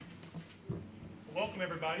Welcome,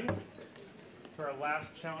 everybody, to our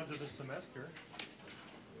last challenge of the semester.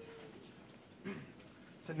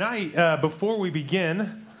 Tonight, before we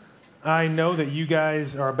begin, I know that you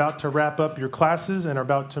guys are about to wrap up your classes and are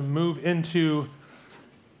about to move into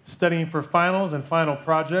studying for finals and final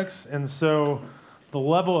projects, and so the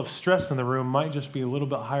level of stress in the room might just be a little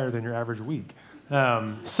bit higher than your average week.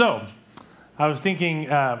 So I was thinking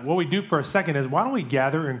what we do for a second is why don't we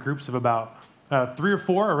gather in groups of about 3 or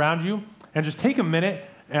 4 around you and just take a minute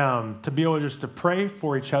to be able just to pray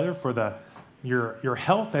for each other for your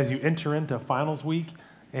health as you enter into finals week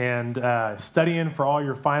and studying for all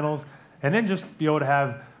your finals, and then just be able to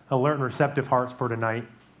have alert and receptive hearts for tonight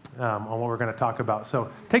on what we're going to talk about. So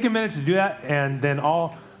take a minute to do that, and then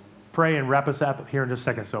I'll pray and wrap us up here in just a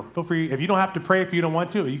second. So feel free, if you don't have to pray if you don't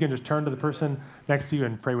want to, you can just turn to the person next to you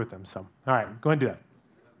and pray with them. So, all right, go ahead and do that.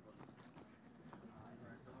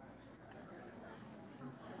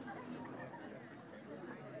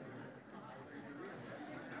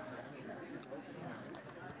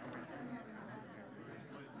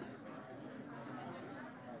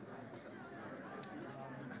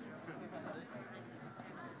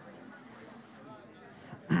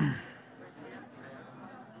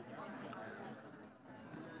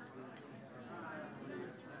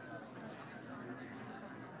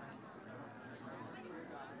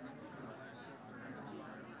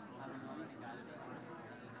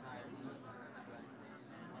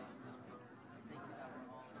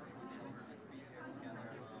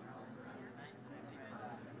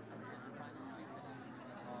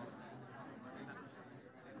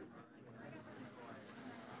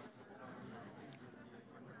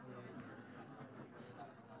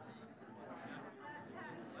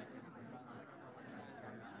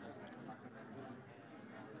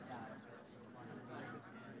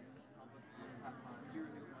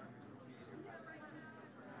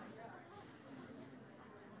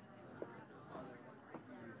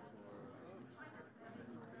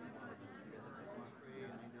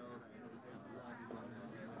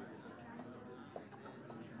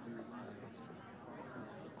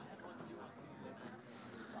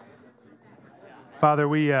 Father,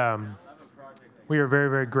 we are very,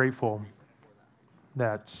 very grateful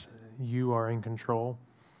that you are in control.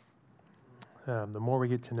 The more we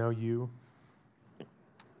get to know you,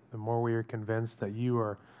 the more we are convinced that you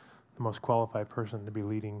are the most qualified person to be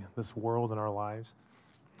leading this world and our lives.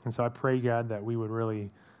 And so I pray, God, that we would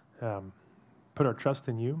really put our trust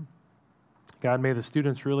in you. God, may the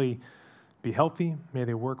students really be healthy. May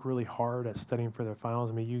they work really hard at studying for their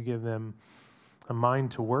finals. May you give them a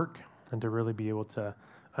mind to work and to really be able to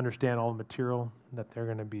understand all the material that they're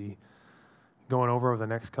going to be going over the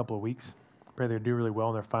next couple of weeks. Pray they do really well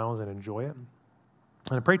in their finals and enjoy it.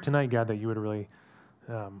 And I pray tonight, God, that you would really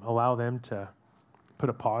allow them to put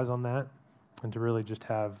a pause on that and to really just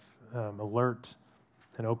have alert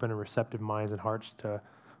and open and receptive minds and hearts to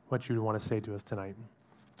what you would want to say to us tonight.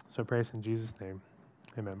 So I pray this in Jesus' name.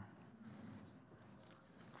 Amen.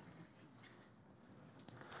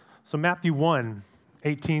 So Matthew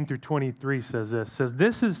 1:18 through 23 says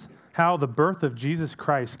this is how the birth of Jesus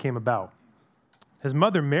Christ came about. His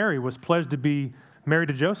mother Mary was pledged to be married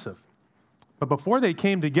to Joseph. But before they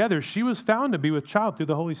came together, she was found to be with child through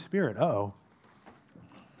the Holy Spirit. Uh-oh.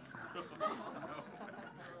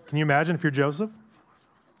 Can you imagine if you're Joseph?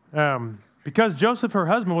 Because Joseph, her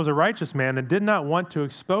husband, was a righteous man and did not want to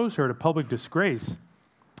expose her to public disgrace,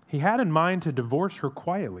 he had in mind to divorce her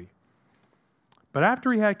quietly. But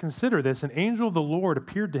after he had considered this, an angel of the Lord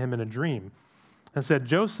appeared to him in a dream and said,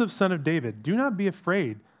 Joseph, son of David, do not be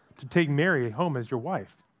afraid to take Mary home as your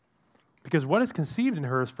wife, because what is conceived in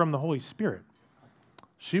her is from the Holy Spirit.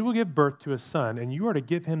 She will give birth to a son, and you are to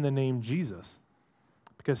give him the name Jesus,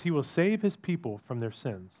 because he will save his people from their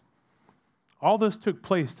sins. All this took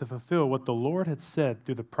place to fulfill what the Lord had said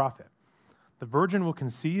through the prophet. The virgin will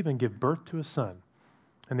conceive and give birth to a son,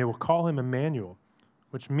 and they will call him Immanuel,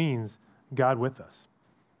 which means God with us.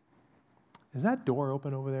 Is that door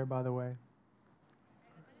open over there, by the way?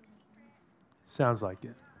 Sounds like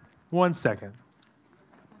it. 1 second.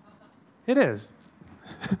 It is.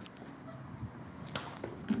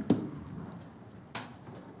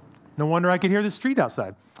 No wonder I could hear the street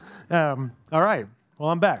outside. All right.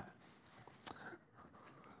 Well, I'm back.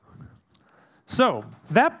 So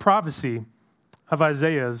that prophecy of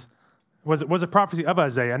Isaiah's was a prophecy of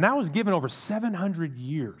Isaiah, and that was given over 700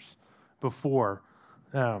 years before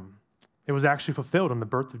it was actually fulfilled in the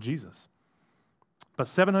birth of Jesus. But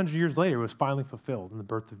 700 years later, it was finally fulfilled in the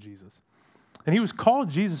birth of Jesus. And he was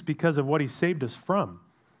called Jesus because of what he saved us from,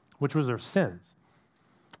 which was our sins.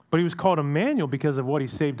 But he was called Immanuel because of what he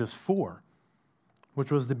saved us for,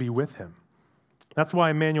 which was to be with him. That's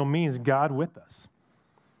why Immanuel means God with us.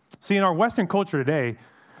 See, in our Western culture today,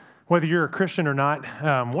 whether you're a Christian or not,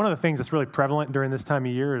 one of the things that's really prevalent during this time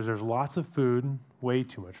of year is there's lots of food, way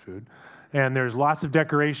too much food, and there's lots of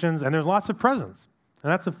decorations, and there's lots of presents,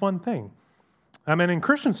 and that's a fun thing. In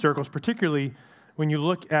Christian circles, particularly when you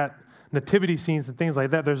look at nativity scenes and things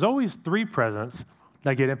like that, there's always 3 presents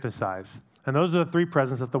that get emphasized, and those are the 3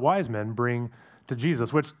 presents that the wise men bring to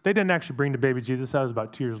Jesus, which they didn't actually bring to baby Jesus. That was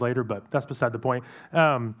about 2 years later, but that's beside the point.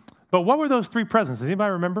 But what were those 3 presents? Does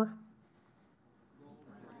anybody remember?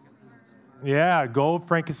 Yeah, gold,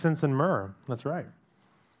 frankincense, and myrrh. That's right.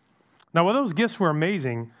 Now, while those gifts were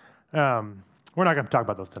amazing, we're not going to talk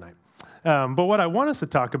about those tonight. But what I want us to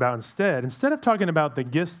talk about instead of talking about the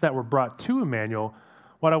gifts that were brought to Immanuel,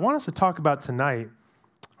 what I want us to talk about tonight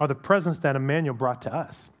are the presents that Immanuel brought to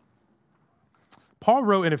us. Paul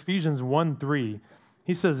wrote in Ephesians 1:3,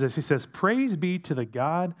 he says this, he says, "Praise be to the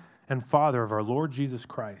God and Father of our Lord Jesus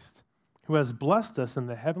Christ, who has blessed us in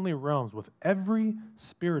the heavenly realms with every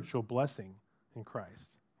spiritual blessing in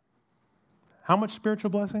Christ." How much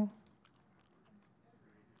spiritual blessing?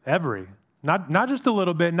 Every. Not just a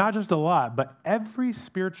little bit, not just a lot, but every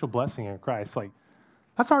spiritual blessing in Christ. Like,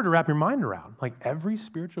 that's hard to wrap your mind around. Like, every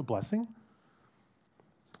spiritual blessing?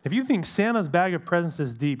 If you think Santa's bag of presents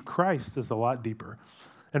is deep, Christ is a lot deeper.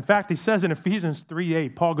 In fact, he says in Ephesians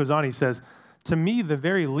 3:8, Paul goes on, he says, "To me, the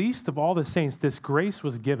very least of all the saints, this grace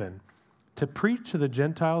was given, to preach to the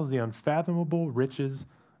Gentiles the unfathomable riches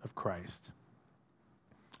of Christ."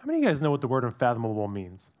 How many of you guys know what the word unfathomable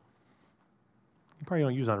means? You probably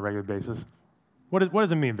don't use it on a regular basis. What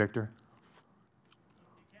does it mean, Victor?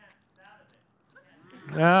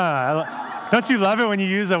 Don't you love it when you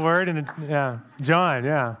use a word? Yeah, John,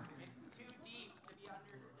 yeah. It's too deep to be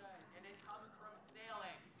understood, and it comes from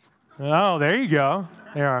sailing. Oh, there you go.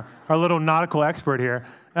 There, our little nautical expert here.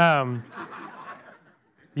 One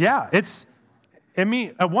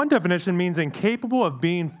definition means incapable of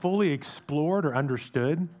being fully explored or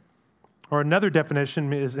understood. Or another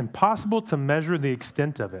definition is impossible to measure the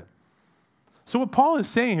extent of it. So what Paul is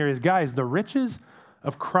saying here is, guys, the riches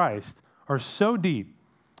of Christ are so deep,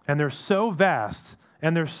 and they're so vast,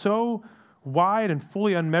 and they're so wide and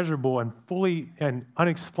fully unmeasurable and fully and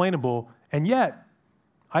unexplainable, and yet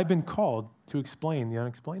I've been called to explain the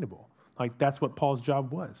unexplainable. Like, that's what Paul's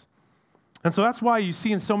job was. And so that's why you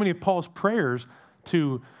see in so many of Paul's prayers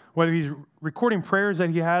to, whether he's recording prayers that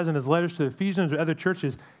he has in his letters to the Ephesians or other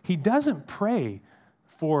churches, he doesn't pray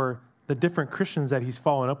for the different Christians that he's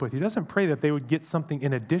following up with. He doesn't pray that they would get something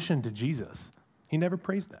in addition to Jesus. He never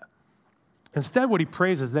prays that. Instead, what he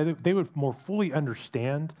prays is that they would more fully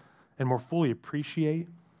understand and more fully appreciate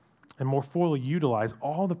and more fully utilize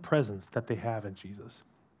all the presents that they have in Jesus.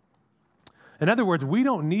 In other words, we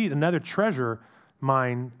don't need another treasure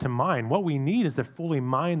mine to mine. What we need is to fully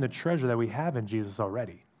mine the treasure that we have in Jesus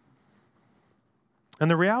already.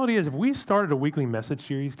 And the reality is, if we started a weekly message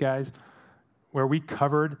series, guys, where we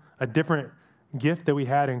covered a different gift that we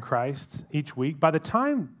had in Christ each week, by the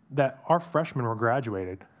time that our freshmen were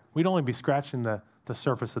graduated, we'd only be scratching the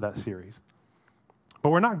surface of that series.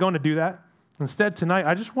 But we're not going to do that. Instead, tonight,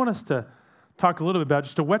 I just want us to talk a little bit about,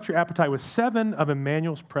 just to whet your appetite with 7 of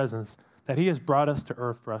Immanuel's presents that he has brought us to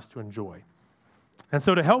earth for us to enjoy. And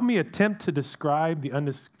so to help me attempt to describe the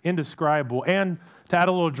indescribable and to add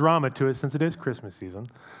a little drama to it, since it is Christmas season,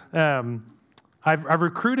 I've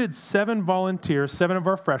recruited 7 volunteers, 7 of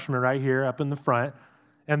our freshmen right here up in the front,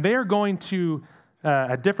 and they are going to,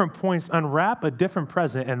 at different points, unwrap a different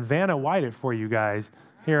present and Vanna White it for you guys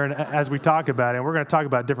here as we talk about it. And we're going to talk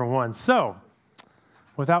about different ones. So,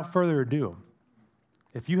 without further ado,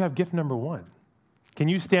 if you have gift number 1, can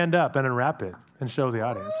you stand up and unwrap it and show the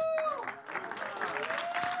audience?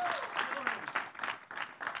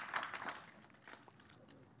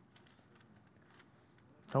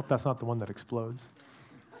 I hope that's not the one that explodes.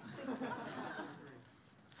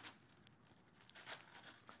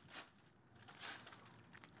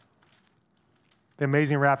 The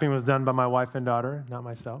amazing wrapping was done by my wife and daughter, not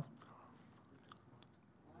myself.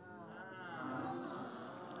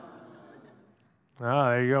 Oh,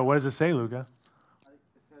 there you go. What does it say, Luca?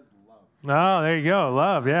 It says love. Oh, there you go.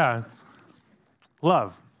 Love, yeah.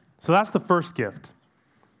 Love. So that's the first gift.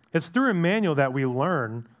 It's through Immanuel that we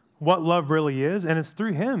learn what love really is, and it's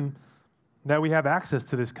through him that we have access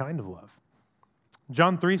to this kind of love.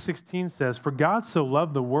 John 3:16 says, "For God so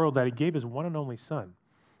loved the world that he gave his one and only Son,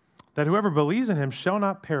 that whoever believes in him shall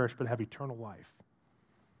not perish but have eternal life."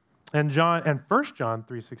 And 1 John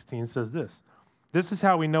 3:16 says this, "This is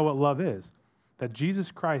how we know what love is, that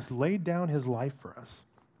Jesus Christ laid down his life for us."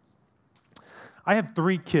 I have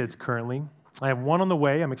 3 kids currently. I have 1 on the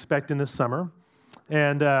way I'm expecting this summer.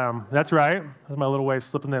 And that's right. That's my little way of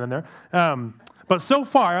slipping that in there. But so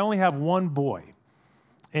far, I only have one boy.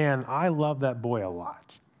 And I love that boy a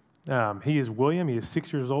lot. He is William. He is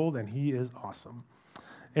 6 years old, and he is awesome.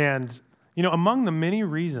 And, among the many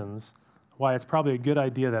reasons why it's probably a good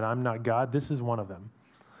idea that I'm not God, this is one of them.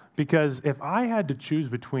 Because if I had to choose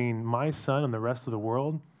between my son and the rest of the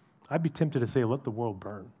world, I'd be tempted to say, let the world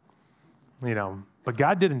burn. But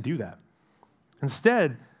God didn't do that.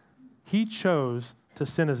 Instead, he chose to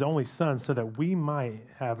send his only son so that we might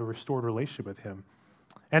have a restored relationship with him.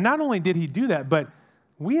 And not only did he do that, but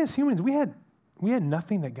we as humans, we had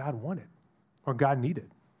nothing that God wanted or God needed.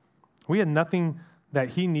 We had nothing that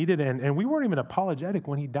he needed, and we weren't even apologetic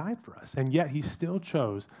when he died for us. And yet he still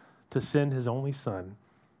chose to send his only son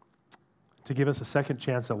to give us a second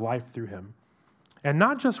chance at life through him. And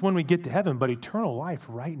not just when we get to heaven, but eternal life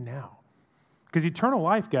right now. Because eternal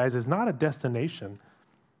life, guys, is not a destination.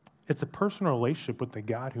 It's a personal relationship with the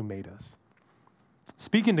God who made us.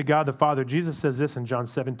 Speaking to God the Father, Jesus says this in John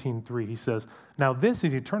 17:3. He says, now this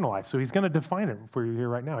is eternal life. So he's going to define it for you here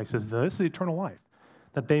right now. He says, this is eternal life,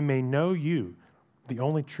 that they may know you, the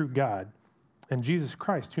only true God, and Jesus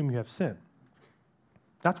Christ, whom you have sent.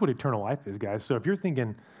 That's what eternal life is, guys. So if you're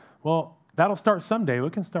thinking, well, that'll start someday, well,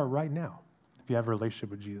 it can start right now if you have a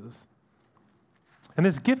relationship with Jesus. And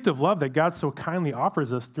this gift of love that God so kindly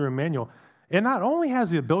offers us through Immanuel, it not only has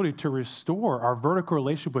the ability to restore our vertical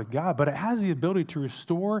relationship with God, but it has the ability to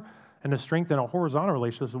restore and to strengthen our horizontal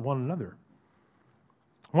relationships with one another.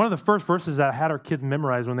 One of the first verses that I had our kids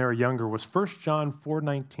memorize when they were younger was 1 John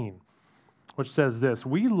 4:19, which says this,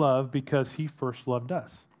 we love because he first loved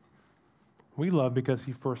us. We love because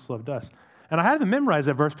he first loved us. And I had them memorize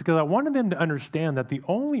that verse because I wanted them to understand that the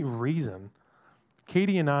only reason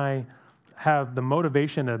Katie and I have the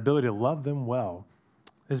motivation and ability to love them well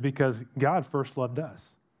is because God first loved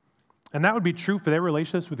us. And that would be true for their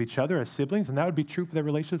relationships with each other as siblings, and that would be true for their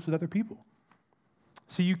relationships with other people.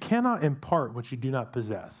 See, you cannot impart what you do not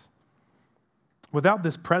possess. Without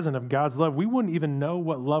this present of God's love, we wouldn't even know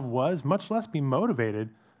what love was, much less be motivated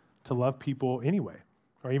to love people anyway,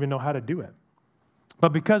 or even know how to do it.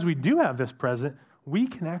 But because we do have this present, we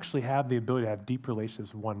can actually have the ability to have deep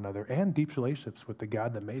relationships with one another and deep relationships with the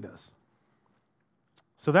God that made us.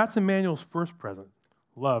 So that's Immanuel's first present,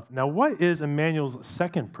 love. Now, what is Immanuel's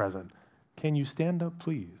second present? Can you stand up,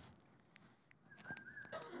 please?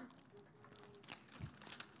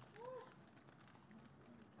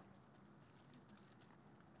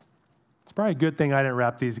 It's probably a good thing I didn't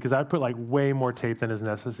wrap these because I'd put like way more tape than is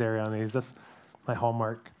necessary on these. That's my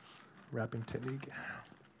hallmark wrapping technique.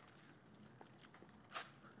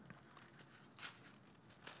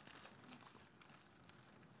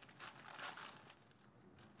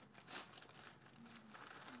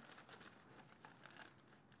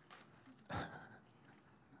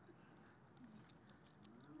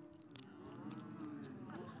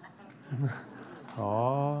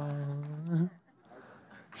 Oh,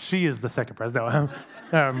 she is the second president.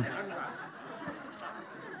 The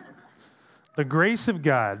grace of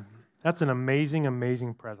God, that's an amazing,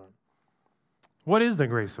 amazing present. What is the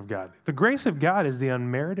grace of God? The grace of God is the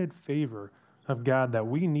unmerited favor of God that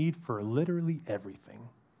we need for literally everything.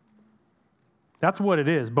 That's what it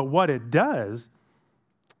is. But what it does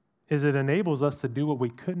is it enables us to do what we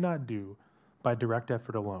could not do by direct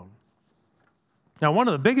effort alone. Now, one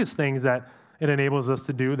of the biggest things that it enables us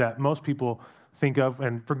to do that most people think of,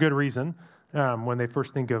 and for good reason, when they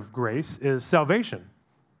first think of grace, is salvation.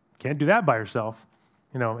 Can't do that by yourself.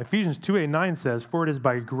 Ephesians 2:8-9 says, for it is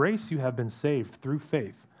by grace you have been saved through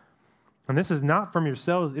faith. And this is not from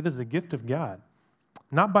yourselves, it is a gift of God,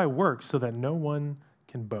 not by works, so that no one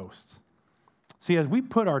can boast. See, as we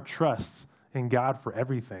put our trust in God for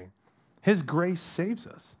everything, his grace saves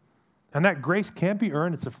us. And that grace can't be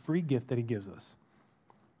earned, it's a free gift that he gives us.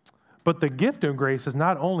 But the gift of grace is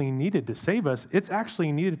not only needed to save us, it's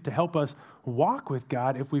actually needed to help us walk with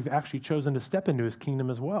God if we've actually chosen to step into his kingdom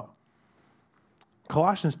as well.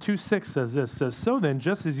 Colossians 2:6 says this, so then,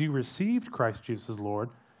 just as you received Christ Jesus as Lord,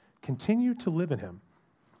 continue to live in him.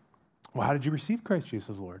 Well, how did you receive Christ Jesus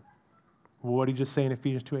as Lord? Well, what did he just say in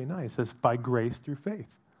Ephesians 2:8-9? It says, by grace through faith.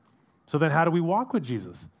 So then how do we walk with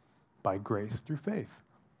Jesus? By grace through faith.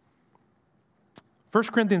 1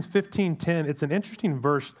 Corinthians 15:10, it's an interesting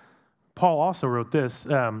verse. Paul also wrote this,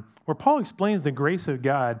 where Paul explains the grace of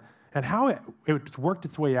God and how it's worked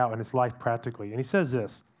its way out in his life practically. And he says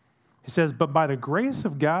this, he says, but by the grace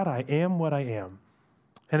of God, I am what I am.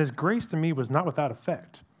 And his grace to me was not without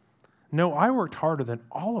effect. No, I worked harder than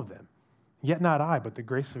all of them, yet not I, but the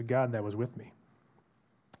grace of God that was with me.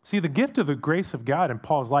 See, the gift of the grace of God in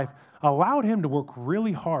Paul's life allowed him to work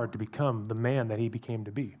really hard to become the man that he became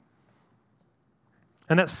to be.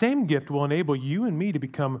 And that same gift will enable you and me to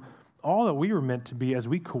become all that we were meant to be as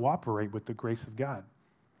we cooperate with the grace of God.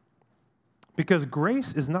 Because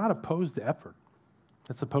grace is not opposed to effort.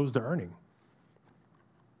 It's opposed to earning.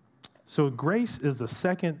 So grace is the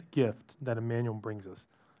second gift that Immanuel brings us.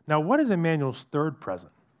 Now, what is Immanuel's third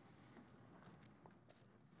present?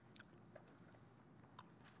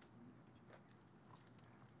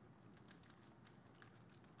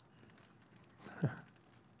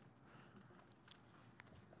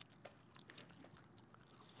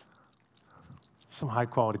 Some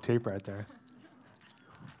high-quality tape right there.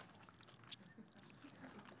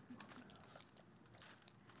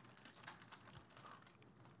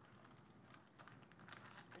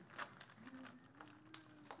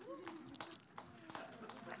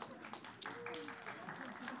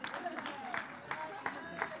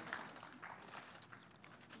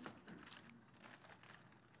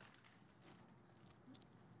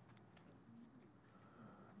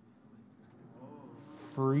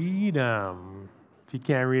 Freedom. If you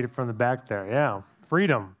can't read it from the back there, yeah,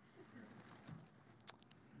 freedom.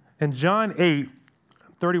 In John 8,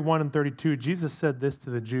 31 and 32, Jesus said this to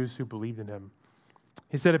the Jews who believed in him.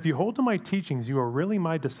 He said, "If you hold to my teachings, you are really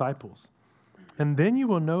my disciples, and then you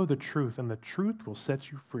will know the truth, and the truth will set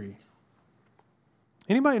you free."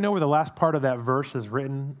 Anybody know where the last part of that verse is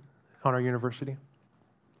written on our university?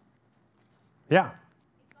 Yeah.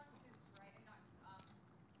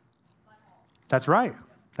 That's right.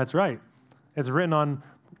 That's right. It's written on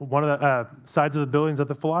one of the sides of the buildings of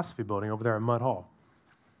the philosophy building over there at Mudd Hall.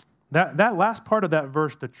 That last part of that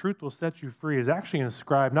verse, "the truth will set you free," is actually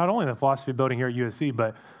inscribed not only in the philosophy building here at USC,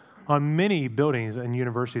 but on many buildings and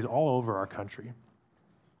universities all over our country.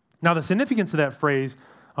 Now, the significance of that phrase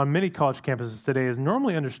on many college campuses today is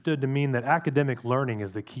normally understood to mean that academic learning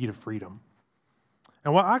is the key to freedom.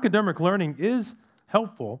 And while academic learning is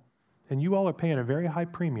helpful, and you all are paying a very high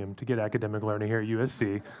premium to get academic learning here at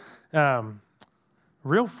USC,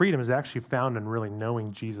 real freedom is actually found in really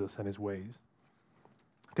knowing Jesus and his ways.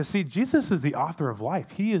 Because, see, Jesus is the author of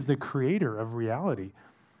life. He is the creator of reality.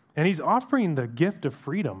 And he's offering the gift of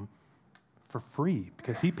freedom for free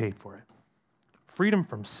because he paid for it. Freedom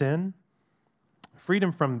from sin,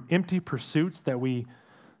 freedom from empty pursuits that we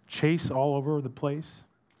chase all over the place,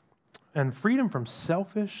 and freedom from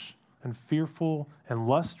selfish and fearful and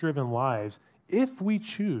lust-driven lives if we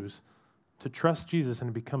choose to trust Jesus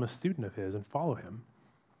and become a student of his and follow him.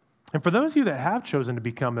 And for those of you that have chosen to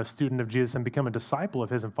become a student of Jesus and become a disciple of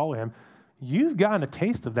his and follow him, you've gotten a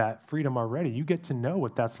taste of that freedom already. You get to know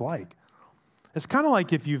what that's like. It's kind of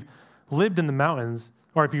like if you've lived in the mountains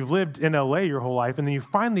or if you've lived in LA your whole life and then you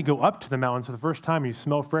finally go up to the mountains for the first time and you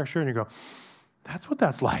smell fresh air and you go, "That's what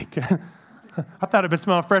that's like." I thought I'd been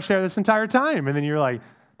smelling fresh air this entire time. And then you're like,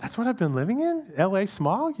 "That's what I've been living in? LA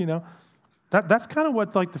smog?" That's kind of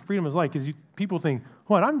what like the freedom is like. Is people think,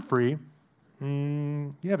 "What? I'm free."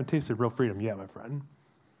 You haven't tasted real freedom yet, my friend.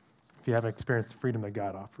 If you haven't experienced the freedom that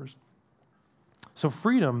God offers. So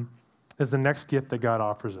freedom is the next gift that God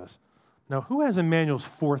offers us. Now, who has Immanuel's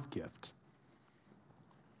fourth gift?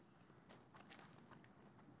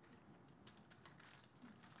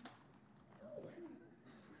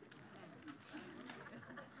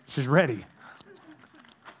 She's ready.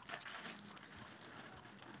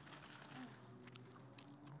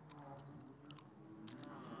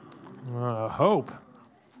 Hope.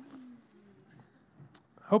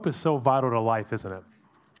 Hope is so vital to life, isn't it?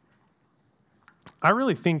 I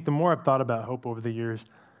really think the more I've thought about hope over the years,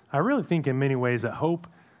 I really think in many ways that hope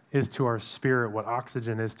is to our spirit what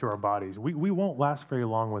oxygen is to our bodies. We won't last very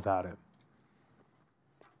long without it.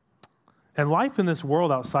 And life in this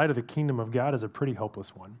world outside of the kingdom of God is a pretty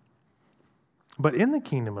hopeless one. But in the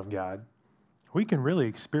kingdom of God, we can really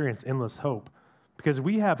experience endless hope because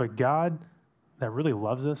we have a God that really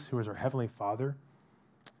loves us, who is our Heavenly Father,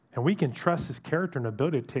 and we can trust his character and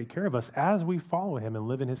ability to take care of us as we follow him and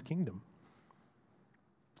live in his kingdom.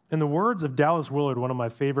 In the words of Dallas Willard, one of my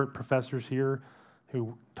favorite professors here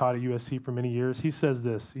who taught at USC for many years, he says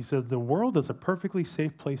this. He says, "The world is a perfectly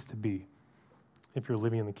safe place to be if you're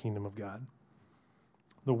living in the kingdom of God."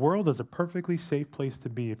 The world is a perfectly safe place to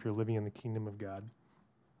be if you're living in the kingdom of God.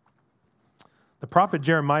 The prophet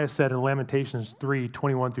Jeremiah said in Lamentations 3,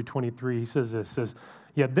 21 through 23, he says this, says,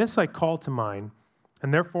 "Yet this I call to mind,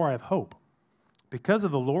 and therefore I have hope. Because of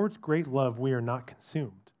the Lord's great love, we are not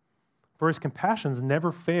consumed. For his compassions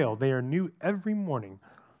never fail. They are new every morning.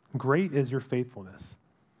 Great is your faithfulness."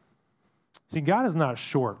 See, God is not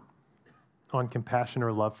short on compassion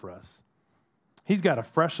or love for us. He's got a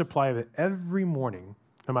fresh supply of it every morning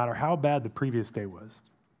no matter how bad the previous day was,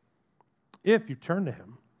 if you turn to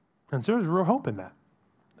him. And so there's real hope in that.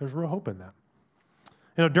 There's real hope in that.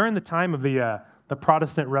 During the time of the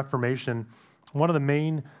Protestant Reformation, one of the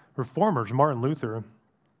main reformers, Martin Luther,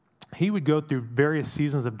 he would go through various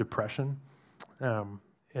seasons of depression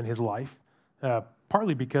in his life,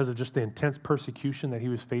 partly because of just the intense persecution that he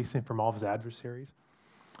was facing from all of his adversaries.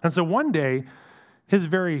 And so one day, his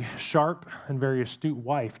very sharp and very astute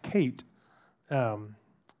wife, Kate,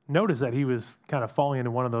 noticed that he was kind of falling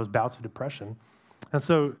into one of those bouts of depression. And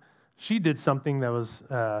so she did something that was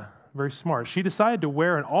very smart. She decided to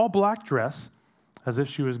wear an all-black dress as if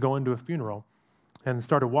she was going to a funeral and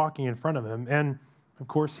started walking in front of him. And, of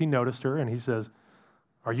course, he noticed her, and he says,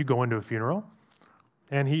 "Are you going to a funeral?"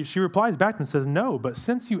 And she replies back to him and says, "No, but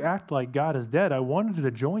since you act like God is dead, I wanted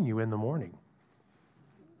to join you in the mourning."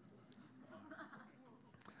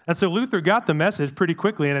 And so Luther got the message pretty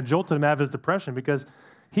quickly, and it jolted him out of his depression because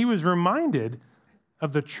he was reminded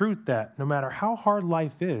of the truth that no matter how hard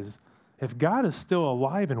life is, if God is still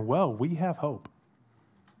alive and well, we have hope.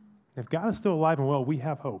 If God is still alive and well, we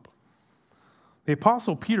have hope. The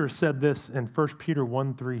Apostle Peter said this in 1 Peter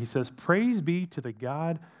 1:3. He says, "Praise be to the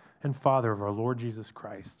God and Father of our Lord Jesus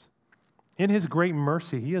Christ. In his great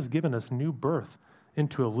mercy, he has given us new birth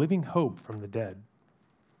into a living hope from the dead."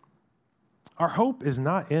 Our hope is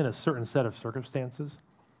not in a certain set of circumstances,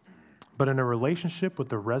 but in a relationship with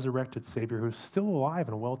the resurrected Savior who is still alive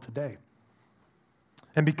and well today.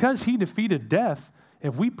 And because he defeated death,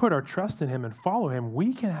 if we put our trust in him and follow him,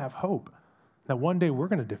 we can have hope that one day we're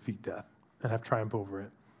going to defeat death and have triumph over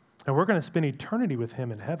it. And we're going to spend eternity with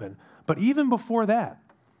him in heaven. But even before that,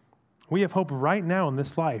 we have hope right now in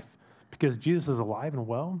this life because Jesus is alive and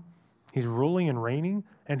well. He's ruling and reigning,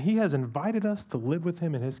 and he has invited us to live with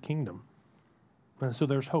him in his kingdom. And so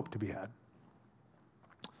there's hope to be had.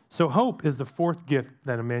 So hope is the fourth gift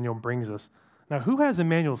that Immanuel brings us. Now, who has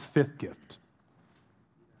Immanuel's fifth gift?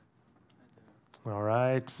 All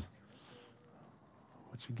right.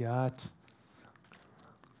 What you got?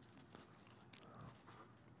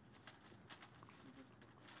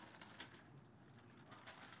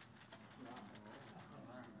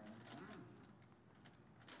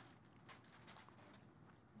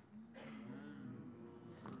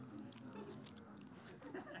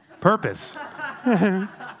 Purpose.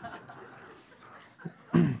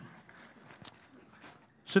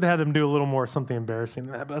 Should have had him do a little more something embarrassing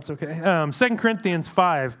than that, but that's okay. 2 Corinthians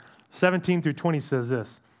 5:17-20 says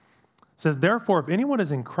this. It says, "Therefore, if anyone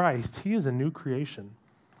is in Christ, he is a new creation.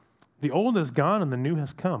 The old is gone and the new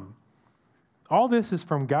has come. All this is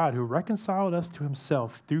from God who reconciled us to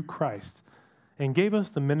himself through Christ and gave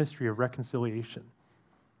us the ministry of reconciliation.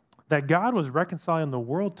 That God was reconciling the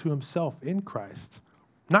world to himself in Christ,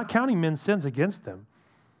 not counting men's sins against them,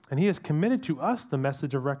 and he has committed to us the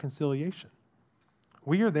message of reconciliation.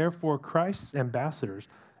 We are therefore Christ's ambassadors,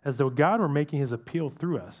 as though God were making his appeal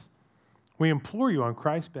through us. We implore you on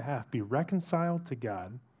Christ's behalf, be reconciled to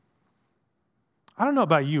God." I don't know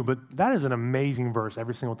about you, but that is an amazing verse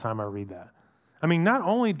every single time I read that. I mean, not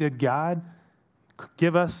only did God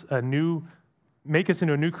give us make us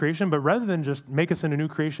into a new creation, but rather than just make us into a new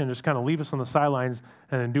creation and just kind of leave us on the sidelines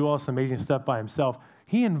and then do all this amazing stuff by himself,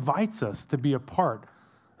 he invites us to be a part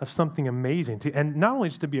of something amazing, and not only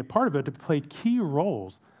just to be a part of it, to play key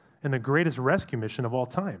roles in the greatest rescue mission of all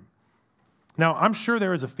time. Now, I'm sure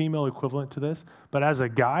there is a female equivalent to this, but as a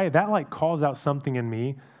guy, that calls out something in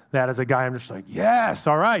me that as a guy, I'm just like, yes,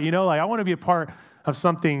 all right, I want to be a part of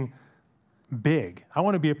something big. I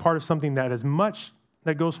want to be a part of something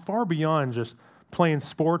that goes far beyond just playing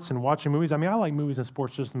sports and watching movies. I mean, I like movies and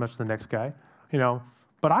sports just as much as the next guy,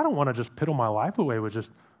 but I don't want to just piddle my life away with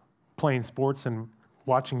just playing sports and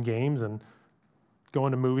watching games and going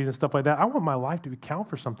to movies and stuff like that. I want my life to count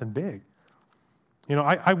for something big.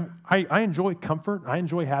 I enjoy comfort. I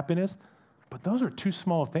enjoy happiness, but those are too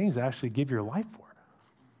small things to actually give your life for.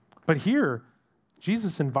 But here,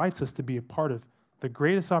 Jesus invites us to be a part of the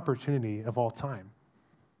greatest opportunity of all time.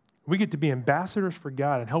 We get to be ambassadors for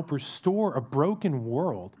God and help restore a broken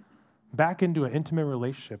world back into an intimate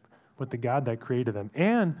relationship with the God that created them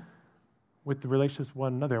and with the relationships with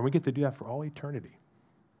one another. And we get to do that for all eternity.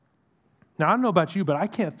 Now, I don't know about you, but I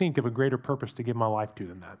can't think of a greater purpose to give my life to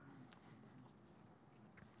than that.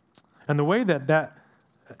 And the way that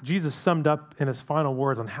Jesus summed up in his final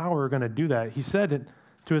words on how we're going to do that, he said it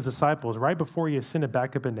to his disciples right before he ascended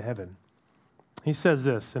back up into heaven. He says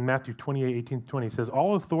this in Matthew 28:18-20. He says,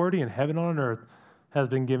 "All authority in heaven and on earth has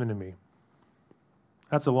been given to me."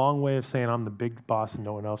 That's a long way of saying I'm the big boss and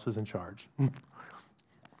no one else is in charge.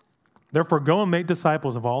 "Therefore, go and make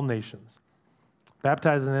disciples of all nations,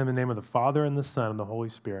 baptizing them in the name of the Father and the Son and the Holy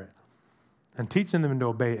Spirit, and teaching them to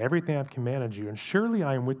obey everything I've commanded you. And surely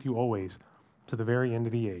I am with you always to the very end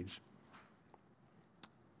of the age.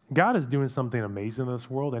 God is doing something amazing in this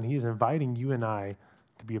world, and he is inviting you and I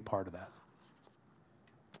to be a part of that.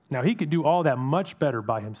 Now, he could do all that much better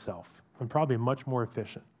by himself and probably much more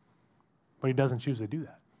efficient, but he doesn't choose to do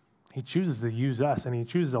that. He chooses to use us, and he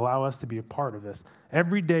chooses to allow us to be a part of this.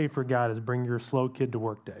 Every day for God is bring your slow kid to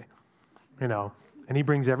work day, and he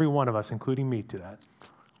brings every one of us, including me, to that.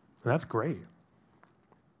 And that's great.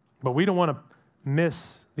 But we don't want to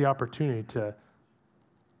miss the opportunity to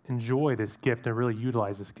enjoy this gift and really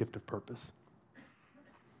utilize this gift of purpose.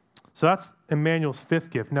 So that's Immanuel's fifth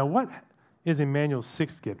gift. Now, what is Immanuel's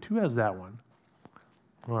sixth gift? Who has that one?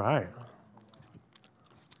 All right.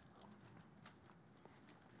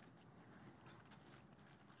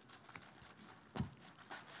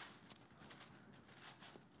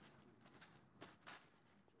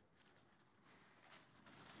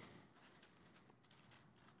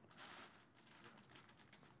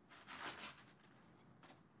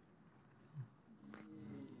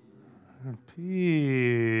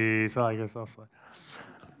 Peace. I like yourself.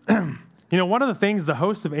 One of the things the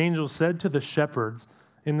host of angels said to the shepherds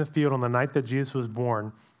in the field on the night that Jesus was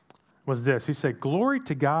born was this. He said, "Glory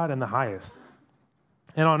to God in the highest,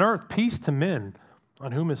 and on earth peace to men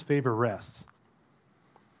on whom his favor rests."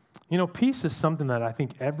 Peace is something that I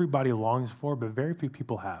think everybody longs for, but very few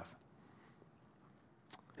people have.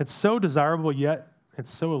 It's so desirable, yet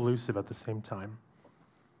it's so elusive at the same time.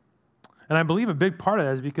 And I believe a big part of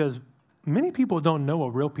that is because many people don't know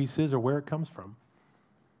what real peace is or where it comes from.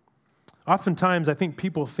 Oftentimes, I think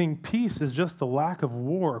people think peace is just the lack of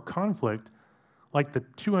war or conflict, like the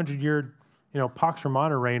 200-year, Pax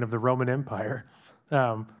Romana reign of the Roman Empire,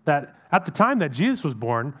 that at the time that Jesus was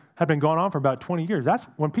born had been going on for about 20 years. That's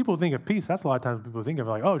when people think of peace. That's a lot of times people think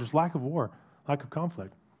of just lack of war, lack of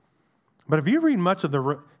conflict. But if you read much of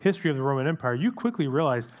the history of the Roman Empire, you quickly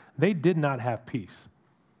realize they did not have peace.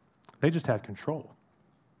 They just had control.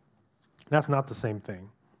 That's not the same thing.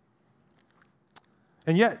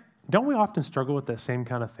 And yet, don't we often struggle with that same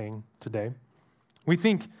kind of thing today? We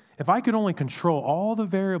think, if I could only control all the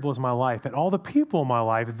variables in my life and all the people in my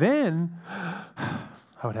life, then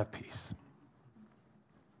I would have peace.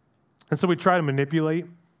 And so we try to manipulate,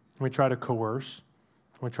 and we try to coerce,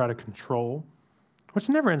 and we try to control, which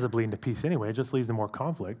never ends up leading to peace anyway. It just leads to more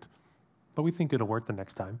conflict. But we think it'll work the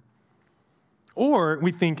next time. Or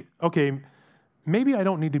we think, okay, maybe I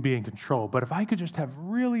don't need to be in control, but if I could just have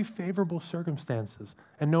really favorable circumstances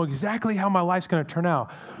and know exactly how my life's going to turn out,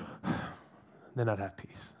 then I'd have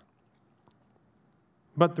peace.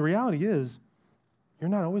 But the reality is, you're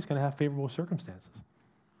not always going to have favorable circumstances.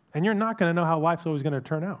 And you're not going to know how life's always going to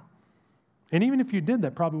turn out. And even if you did,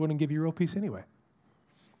 that probably wouldn't give you real peace anyway.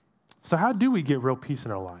 So how do we get real peace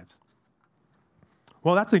in our lives?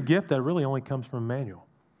 Well, that's a gift that really only comes from Immanuel.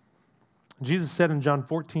 Jesus said in John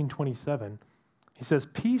 14:27, he says,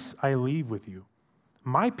 "Peace I leave with you.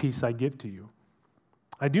 My peace I give to you.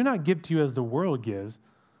 I do not give to you as the world gives.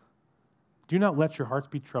 Do not let your hearts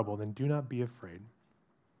be troubled, and do not be afraid."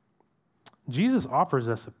 Jesus offers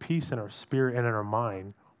us a peace in our spirit and in our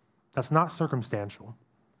mind that's not circumstantial.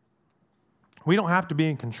 We don't have to be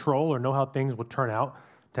in control or know how things will turn out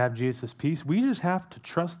to have Jesus' peace. We just have to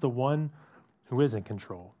trust the one who is in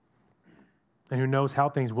control and who knows how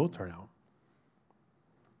things will turn out.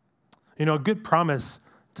 A good promise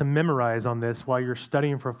to memorize on this while you're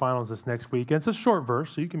studying for finals this next week, and it's a short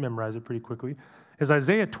verse, so you can memorize it pretty quickly, is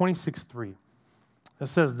Isaiah 26:3. It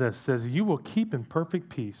says this, says, "You will keep in perfect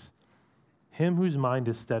peace him whose mind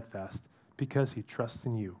is steadfast, because he trusts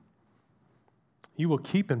in you." You will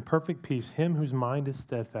keep in perfect peace him whose mind is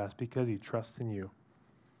steadfast, because he trusts in you.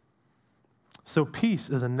 So peace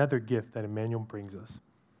is another gift that Immanuel brings us,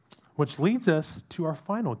 which leads us to our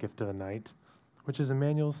final gift of the night, which is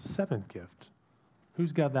Immanuel's seventh gift.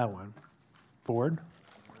 Who's got that one? Ford?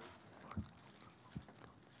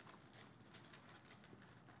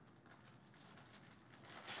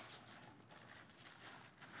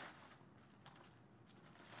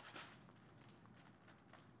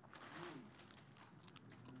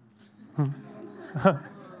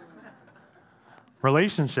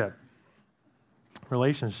 Relationship.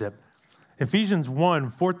 Ephesians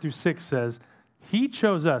 1:4-6 says, He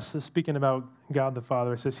chose us, speaking about God the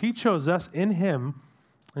Father, it says, He chose us in Him,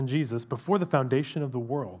 in Jesus, before the foundation of the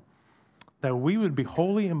world, that we would be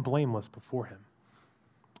holy and blameless before Him.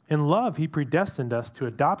 In love, He predestined us to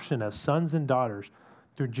adoption as sons and daughters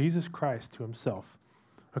through Jesus Christ to Himself,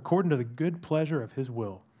 according to the good pleasure of His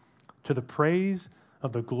will, to the praise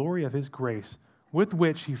of the glory of His grace, with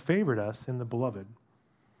which he favored us in the beloved.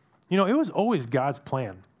 You know, it was always God's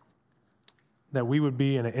plan that we would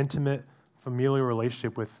be in an intimate, familial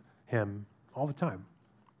relationship with him all the time.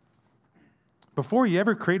 Before he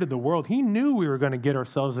ever created the world, he knew we were going to get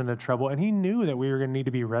ourselves into trouble, and he knew that we were going to need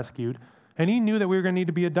to be rescued, and he knew that we were going to need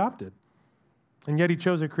to be adopted. And yet he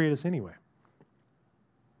chose to create us anyway.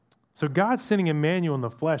 So God sending Immanuel in the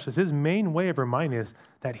flesh is his main way of reminding us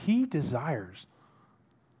that he desires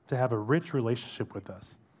to have a rich relationship with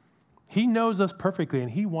us. He knows us perfectly,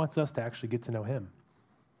 and he wants us to actually get to know him.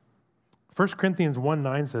 1 Corinthians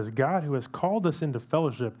 1:9 says, God who has called us into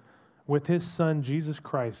fellowship with his Son, Jesus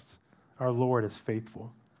Christ, our Lord, is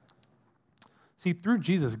faithful. See, through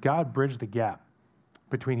Jesus, God bridged the gap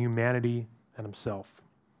between humanity and himself.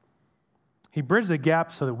 He bridged the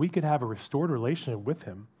gap so that we could have a restored relationship with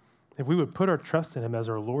him if we would put our trust in him as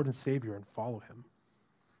our Lord and Savior and follow him.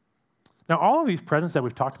 Now, all of these presents that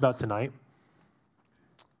we've talked about tonight,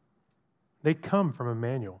 they come from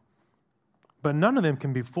Immanuel. But none of them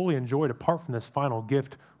can be fully enjoyed apart from this final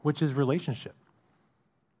gift, which is relationship.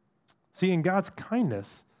 See, in God's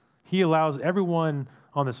kindness, he allows everyone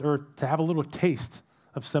on this earth to have a little taste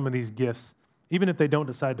of some of these gifts, even if they don't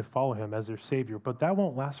decide to follow him as their Savior. But that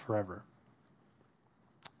won't last forever.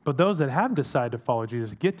 But those that have decided to follow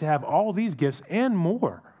Jesus get to have all these gifts and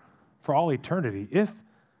more for all eternity if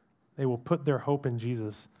they will put their hope in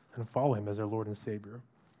Jesus and follow him as their Lord and Savior.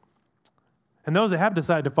 And those that have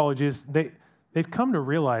decided to follow Jesus, they've come to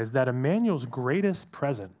realize that Immanuel's greatest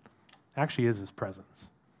present actually is his presence.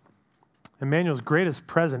 Immanuel's greatest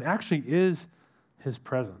present actually is his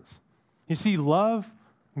presence. You see, love,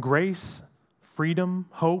 grace, freedom,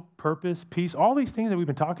 hope, purpose, peace, all these things that we've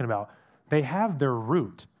been talking about, they have their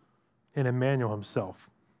root in Immanuel himself.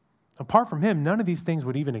 Apart from him, none of these things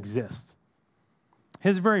would even exist.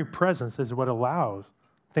 His very presence is what allows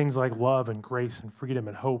things like love and grace and freedom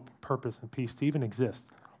and hope, purpose and peace to even exist,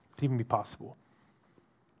 to even be possible.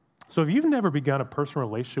 So if you've never begun a personal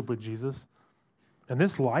relationship with Jesus, and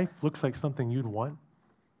this life looks like something you'd want,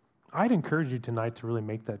 I'd encourage you tonight to really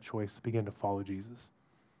make that choice to begin to follow Jesus.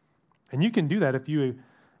 And you can do that if you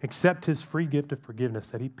accept his free gift of forgiveness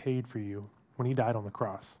that he paid for you when he died on the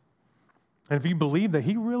cross. And if you believe that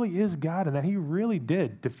he really is God and that he really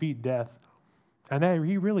did defeat death and that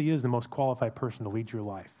he really is the most qualified person to lead your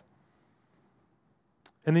life.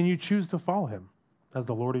 And then you choose to follow him as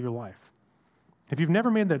the Lord of your life. If you've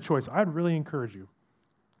never made that choice, I'd really encourage you.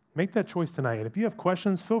 Make that choice tonight. And if you have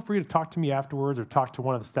questions, feel free to talk to me afterwards or talk to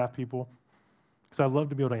one of the staff people because I'd love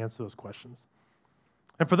to be able to answer those questions.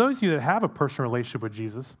 And for those of you that have a personal relationship with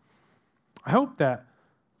Jesus, I hope that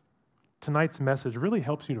tonight's message really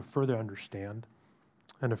helps you to further understand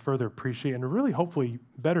and to further appreciate and to really hopefully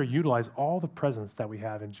better utilize all the presence that we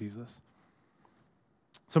have in Jesus.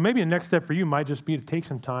 So maybe a next step for you might just be to take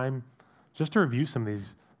some time just to review some of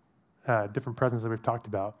these different presents that we've talked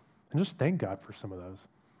about and just thank God for some of those.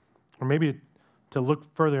 Or maybe to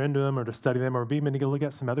look further into them or to study them or maybe to look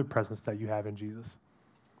at some other presents that you have in Jesus.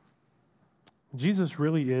 Jesus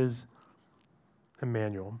really is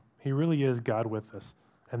Immanuel. He really is God with us.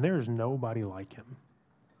 And there is nobody like him.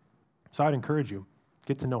 So I'd encourage you,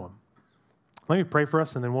 get to know him. Let me pray for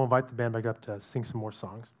us, and then we'll invite the band back up to sing some more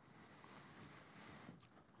songs.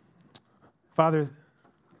 Father,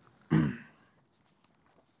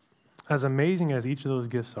 as amazing as each of those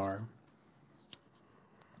gifts are,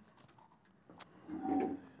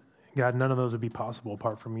 God, none of those would be possible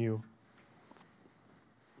apart from you.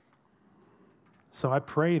 So I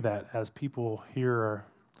pray that as people here are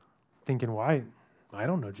thinking, well, I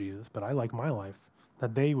don't know Jesus, but I like my life,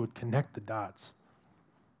 that they would connect the dots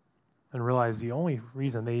and realize the only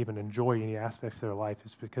reason they even enjoy any aspects of their life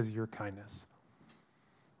is because of your kindness,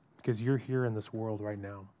 because you're here in this world right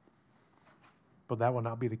now. But that will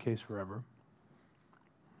not be the case forever.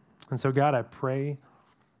 And so, God, I pray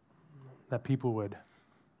that people would,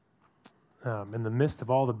 in the midst of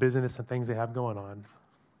all the busyness and things they have going on,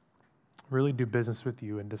 really do business with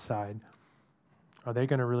you and decide, are they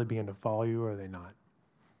going to really begin to follow you or are they not?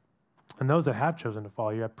 And those that have chosen to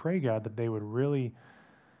follow you, I pray, God, that they would really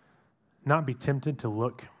not be tempted to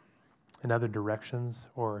look in other directions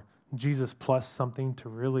or Jesus plus something to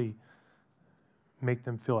really make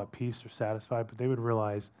them feel at peace or satisfied, but they would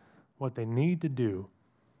realize what they need to do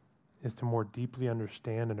is to more deeply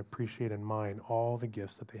understand and appreciate and mine all the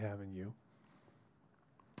gifts that they have in you.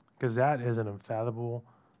 Because that is an unfathomable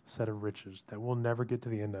set of riches that we'll never get to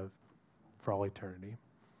the end of for all eternity.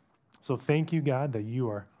 So thank you, God, that you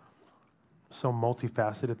are so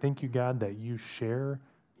multifaceted. Thank you, God, that you share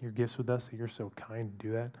your gifts with us, that you're so kind to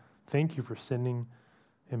do that. Thank you for sending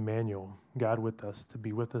Immanuel, God with us, to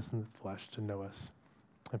be with us in the flesh, to know us,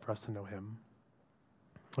 and for us to know him.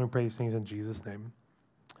 We pray these things in Jesus' name.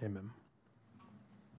 Amen.